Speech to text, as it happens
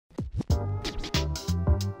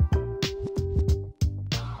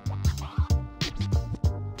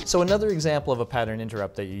So another example of a pattern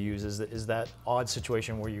interrupt that you use is that odd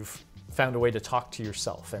situation where you've found a way to talk to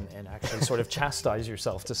yourself and actually sort of chastise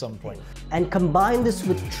yourself to some point. And combine this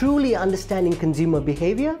with truly understanding consumer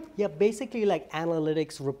behavior? Yeah, basically like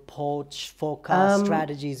analytics, reports, forecast,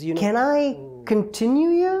 strategies, you know. Can I continue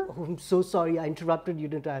here? Oh, I'm so sorry, I interrupted you.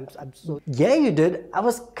 I'm so... Yeah, you did. I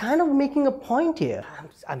was kind of making a point here.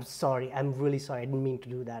 I'm sorry, I'm really sorry. I didn't mean to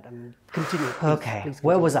do that. Continue, please. Okay, please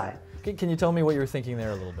where was I? Can you tell me what you were thinking there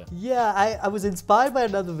a little bit? Yeah, I was inspired by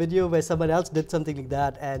another video where someone else did something like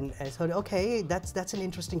that, and I thought, okay, that's an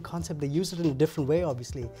interesting concept. They use it in a different way,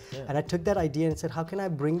 obviously. Yeah. And I took that idea and said, how can I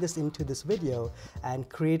bring this into this video and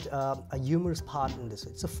create a humorous part in this?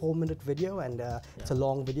 It's a 4-minute video, and it's a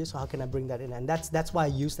long video, so how can I bring that in? And that's why I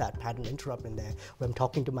use that pattern interrupt in there, where I'm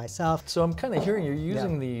talking to myself. So I'm kind of hearing you're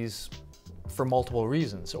using these for multiple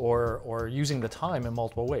reasons, or using the time in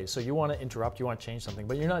multiple ways. So you want to interrupt, you want to change something,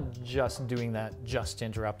 but you're not just doing that just to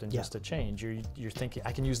interrupt and just to change. You're thinking,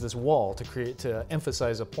 I can use this wall to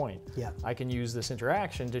emphasize a point. Yeah. I can use this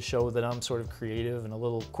interaction to show that I'm sort of creative and a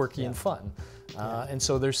little quirky and fun. And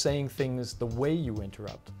so they're saying things, the way you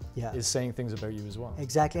interrupt is saying things about you as well.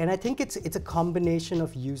 Exactly, and I think it's a combination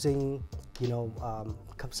of using, you know,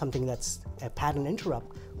 something that's a pattern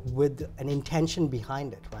interrupt with an intention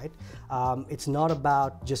behind it, right? It's not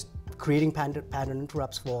about just creating pattern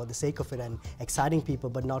interrupts for the sake of it and exciting people,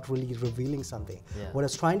 but not really revealing something. Yeah. What I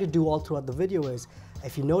was trying to do all throughout the video is,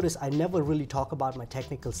 if you notice, I never really talk about my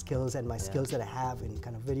technical skills and my skills that I have in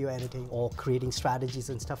kind of video editing or creating strategies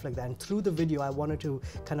and stuff like that. And through the video, I wanted to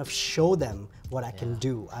kind of show them what I can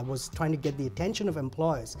do. I was trying to get the attention of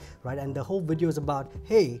employers, right? And the whole video is about,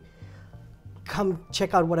 hey, come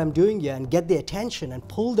check out what I'm doing here, and get the attention and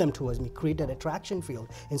pull them towards me, create that attraction field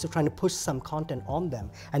instead of trying to push some content on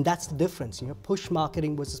them. And that's the difference, you know, push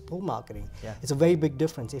marketing versus pull marketing. Yeah. It's a very big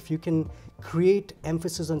difference. If you can create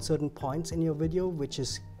emphasis on certain points in your video, which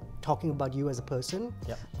is talking about you as a person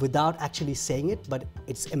without actually saying it, but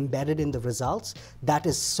it's embedded in the results, that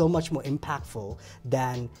is so much more impactful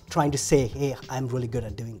than trying to say, hey, I'm really good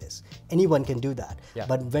at doing this. Anyone can do that,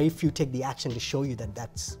 but very few take the action to show you that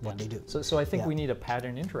that's what they do. So I think we need a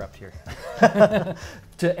pattern interrupt here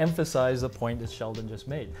to emphasize the point that Sheldon just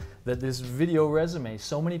made, that this video resume,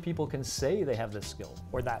 so many people can say they have this skill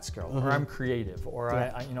or that skill, or I'm creative, or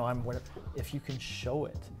I'm whatever. If you can show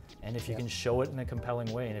it, and if you can show it in a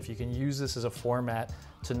compelling way, and if you can use this as a format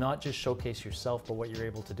to not just showcase yourself, but what you're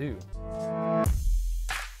able to do.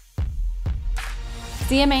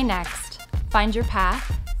 CMA Next. Find your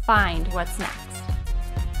path, find what's next.